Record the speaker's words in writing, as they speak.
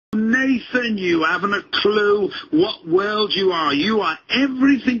Nathan, you haven't a clue what world you are. You are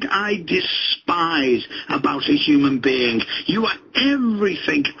everything I despise about a human being. You are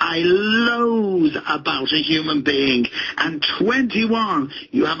everything I loathe about a human being. And 21,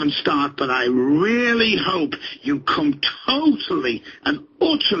 you haven't started, but I really hope you come totally and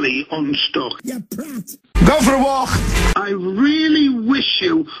utterly unstuck. You prat. Go for a walk. I really wish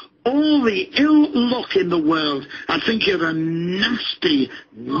you all the ill luck in the world. I think you're a nasty,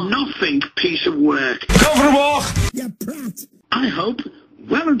 nothing piece of work. Go for a walk. You prat. I hope,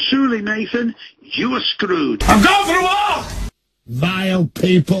 well and truly, Nathan, you are screwed. I'm going for a walk. Vile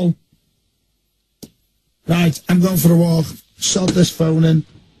people. Right, I'm going for a walk. Sod this phone in.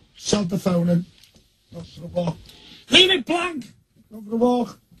 Sod the phone in. Go for a walk. Leave it blank. Go for a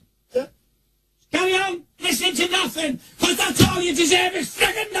walk. Yeah. Carry on. Listen to nothing. Because that's all you deserve is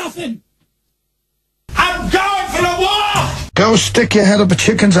friggin' nothing. I'm going for a walk. Go stick your head up a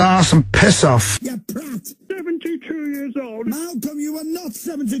chicken's arse and piss off. You prat. 72 years old. Malcolm, you are not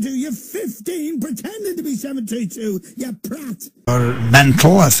 72. You're 15 pretending to be 72. You prat. You're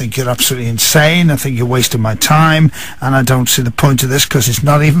mental. I think you're absolutely insane. I think you're wasting my time. And I don't see the point of this because it's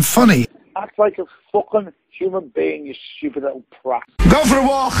not even funny. Act like a fucking human being, you stupid little prat. Go for a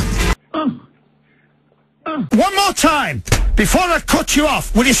walk. One more time, before I cut you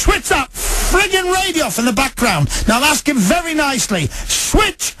off, will you switch that friggin' radio off in the background? Now I'm asking very nicely,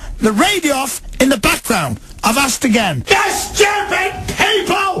 switch the radio off in the background. I've asked again. You stupid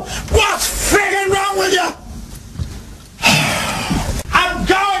people! What's friggin' wrong with you? I'm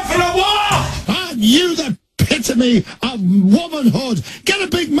going for a walk! Aren't you the epitome of womanhood? Get a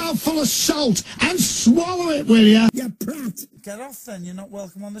big mouthful of salt and swallow it, will ya? You prat. Get off then, you're not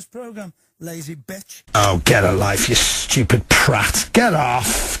welcome on this programme, lazy bitch. Oh, get a life, you stupid prat. Get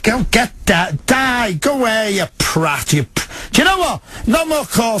off. Go get that. Die. Go away, you prat. Do you know what? No more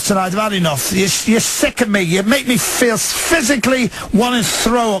calls tonight. I've had enough. You're sick of me. You make me feel physically wanting to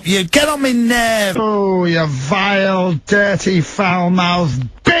throw up. You get on my nerve. Oh, you vile, dirty, foul-mouthed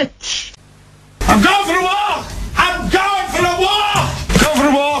bitch. I'm going for a walk! I'm going for a walk! Go for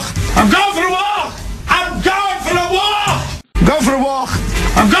a walk. I'm going for a walk! I'm going for a walk! Go for a walk.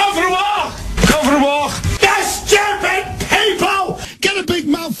 I'm going for a walk! Go for a walk. You stupid people! Get a big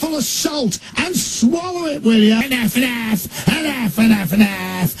mouthful of salt and swallow it, will ya? Enough, enough, enough, enough,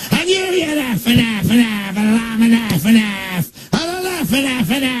 enough. And you, enough, enough, enough, and I'm enough, enough. And enough,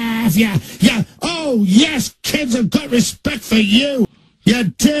 enough, enough. Yeah. Oh, yes, kids have got respect for you. You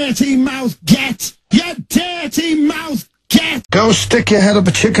dirty mouth get. You dirty mouth get. Go stick your head up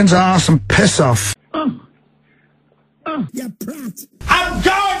a chicken's arse and piss off. You prat. I'm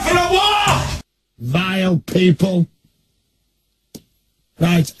going for a walk! Vile people.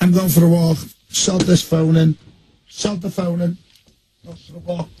 Right, I'm going for a walk. Sod this phone in. Sod the phone in. Go for a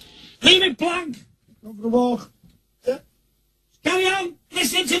walk. Leave it blank. Go for a walk. Yeah. Carry on.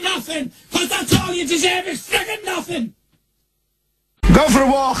 Listen to nothing. Because that's all you deserve is friggin' nothing. Go for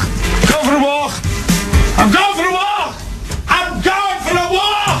a walk. Go for a walk.